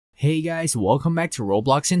Hey guys, welcome back to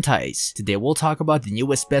Roblox Entice. Today we'll talk about the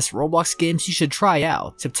newest best Roblox games you should try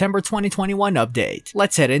out, September 2021 update.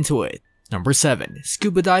 Let's head into it. Number 7.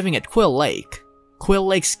 Scuba diving at Quill Lake. Quill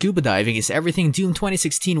Lake scuba diving is everything Doom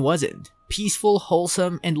 2016 wasn't. Peaceful,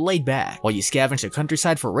 wholesome, and laid back, while you scavenge the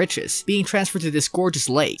countryside for riches. Being transferred to this gorgeous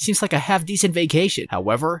lake seems like a half-decent vacation.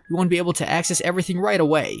 However, you won't be able to access everything right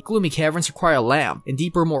away. Gloomy caverns require a lamp, and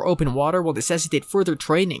deeper, more open water will necessitate further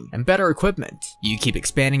training and better equipment. You keep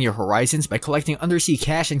expanding your horizons by collecting undersea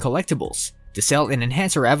cash and collectibles to sell and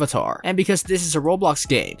enhance your avatar. And because this is a Roblox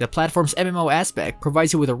game, the platform's MMO aspect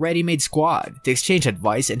provides you with a ready-made squad to exchange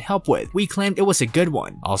advice and help with. We claimed it was a good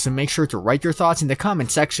one. Also make sure to write your thoughts in the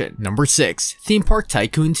comment section. Number 6. Theme Park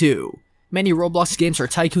Tycoon 2. Many Roblox games are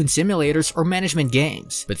tycoon simulators or management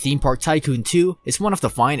games, but Theme Park Tycoon 2 is one of the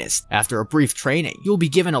finest. After a brief training, you will be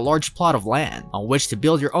given a large plot of land on which to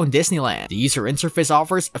build your own Disneyland. The user interface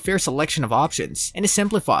offers a fair selection of options and is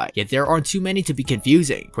simplified, yet there aren't too many to be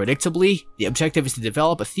confusing. Predictably, the objective is to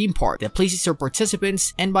develop a theme park that pleases your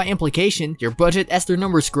participants and by implication, your budget as their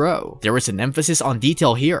numbers grow. There is an emphasis on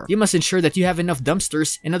detail here. You must ensure that you have enough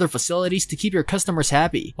dumpsters and other facilities to keep your customers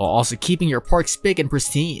happy, while also keeping your park spick and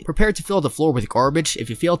pristine. Prepare to fill the floor with garbage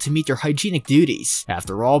if you fail to meet your hygienic duties.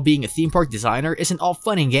 After all, being a theme park designer isn't all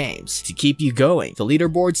fun and games. To keep you going, the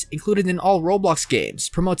leaderboards included in all Roblox games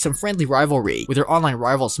promote some friendly rivalry, with your online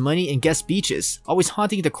rivals Money and Guest Beaches always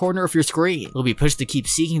haunting the corner of your screen. You'll be pushed to keep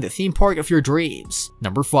seeking the theme park of your dreams.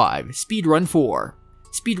 Number 5. Speedrun 4.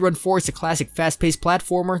 Speedrun 4 is a classic fast-paced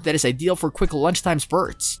platformer that is ideal for quick lunchtime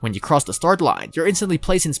spurts. When you cross the start line, you're instantly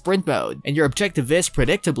placed in sprint mode, and your objective is,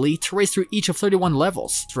 predictably, to race through each of 31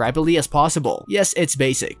 levels as rapidly as possible. Yes, it's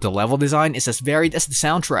basic. The level design is as varied as the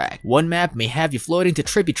soundtrack. One map may have you floating to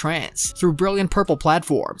trippy trance through brilliant purple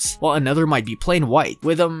platforms, while another might be plain white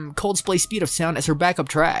with Coldplay Speed of Sound as your backup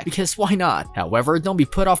track, because why not? However, don't be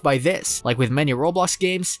put off by this. Like with many Roblox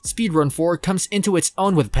games, Speedrun 4 comes into its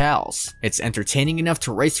own with pals. It's entertaining enough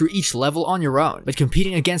to race through each level on your own, but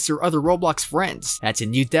competing against your other Roblox friends adds a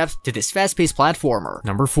new depth to this fast-paced platformer.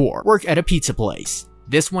 Number 4. Work at a pizza place.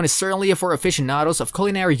 This one is certainly for aficionados of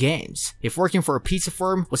culinary games. If working for a pizza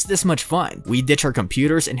firm was this much fun, we ditch our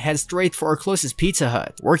computers and head straight for our closest Pizza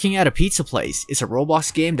Hut. Working at a pizza place is a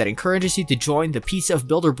Roblox game that encourages you to join the Pizza of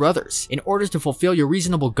Builder Brothers in order to fulfill your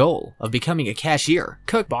reasonable goal of becoming a cashier,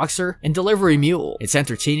 cook, boxer, and delivery mule. It's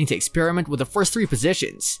entertaining to experiment with the first 3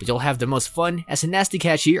 positions, but you'll have the most fun as a nasty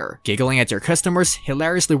cashier, giggling at your customers'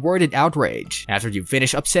 hilariously worded outrage. After you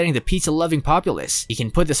finish upsetting the pizza-loving populace, you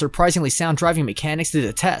can put the surprisingly sound driving mechanics to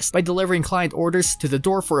the test by delivering client orders to the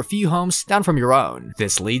door for a few homes down from your own.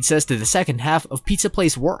 This leads us to the second half of pizza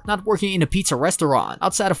place work. Not working in a pizza restaurant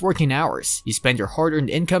outside of working hours. You spend your hard-earned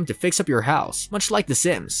income to fix up your house, much like The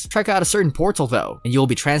Sims. Check out a certain portal though, and you'll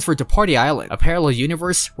be transferred to Party Island, a parallel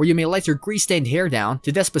universe where you may let your grease-stained hair down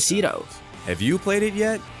to Despacito. Have you played it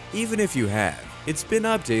yet? Even if you have, it's been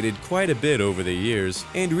updated quite a bit over the years,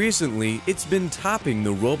 and recently it's been topping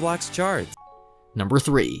the Roblox charts. Number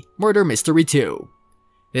 3. Murder Mystery 2.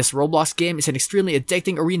 This Roblox game is an extremely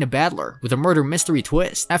addicting arena battler with a murder mystery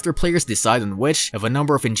twist. After players decide on which of a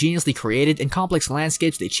number of ingeniously created and complex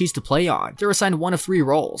landscapes they choose to play on, they're assigned one of 3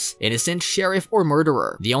 roles: innocent, sheriff, or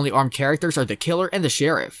murderer. The only armed characters are the killer and the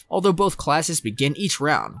sheriff, although both classes begin each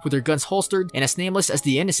round with their guns holstered and as nameless as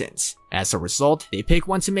the innocents. As a result, they pick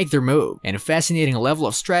one to make their move, and a fascinating level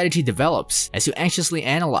of strategy develops as you anxiously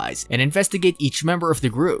analyze and investigate each member of the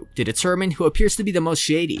group to determine who appears to be the most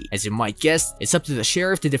shady. As you might guess, it's up to the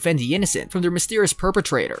sheriff to defend the innocent from their mysterious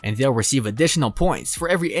perpetrator, and they'll receive additional points for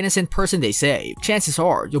every innocent person they save. Chances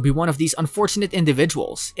are you'll be one of these unfortunate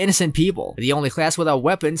individuals. Innocent people, the only class without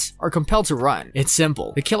weapons, are compelled to run. It's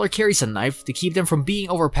simple. The killer carries a knife to keep them from being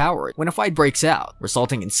overpowered when a fight breaks out,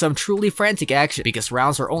 resulting in some truly frantic action. Because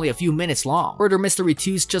rounds are only a few minutes long, Murder Mystery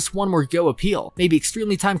 2's just one more go appeal may be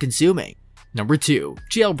extremely time consuming. Number 2.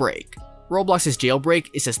 Jailbreak. Roblox's Jailbreak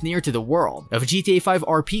is as near to the world of GTA 5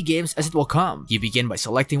 RP games as it will come. You begin by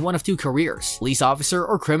selecting one of 2 careers, police officer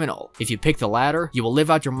or criminal. If you pick the latter, you will live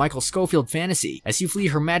out your Michael Scofield fantasy as you flee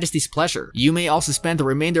Her Majesty's pleasure. You may also spend the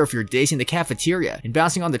remainder of your days in the cafeteria and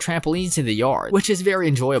bouncing on the trampolines in the yard, which is very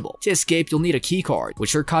enjoyable. To escape, you'll need a keycard,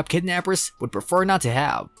 which your cop kidnappers would prefer not to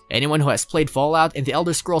have. Anyone who has played Fallout and The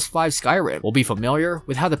Elder Scrolls V Skyrim will be familiar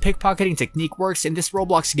with how the pickpocketing technique works in this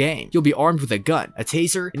Roblox game. You'll be armed with a gun, a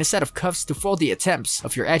taser, and a set of cuffs to foil the attempts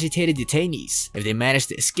of your agitated detainees. If they manage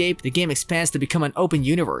to escape, the game expands to become an open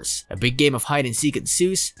universe. A big game of hide and seek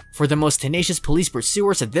ensues for the most tenacious police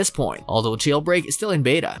pursuers at this point. Although Jailbreak is still in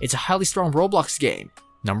beta, it's a highly strong Roblox game.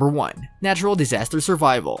 Number 1. Natural Disaster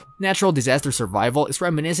Survival. Natural Disaster Survival is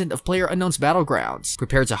reminiscent of PlayerUnknown's Battlegrounds.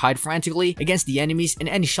 Prepare to hide frantically against the enemies in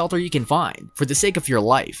any shelter you can find, for the sake of your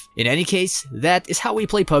life. In any case, that is how we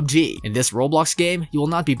play PUBG. In this Roblox game, you will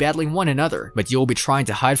not be battling one another, but you will be trying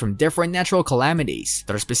to hide from different natural calamities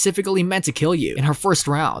that are specifically meant to kill you. In our first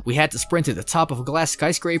round, we had to sprint to the top of a glass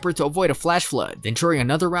skyscraper to avoid a flash flood. Then during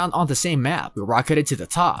another round on the same map, we rocketed to the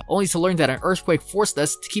top, only to learn that an earthquake forced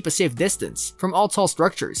us to keep a safe distance from all tall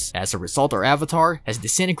structures. As a result, our avatar has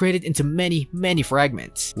disintegrated into many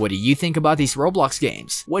fragments. What do you think about these Roblox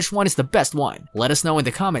games? Which one is the best one? Let us know in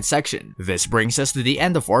the comment section. This brings us to the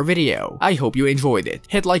end of our video. I hope you enjoyed it.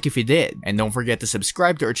 Hit like if you did, and don't forget to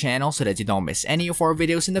subscribe to our channel so that you don't miss any of our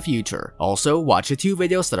videos in the future. Also, watch the 2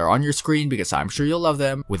 videos that are on your screen because I'm sure you'll love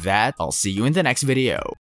them. With that, I'll see you in the next video.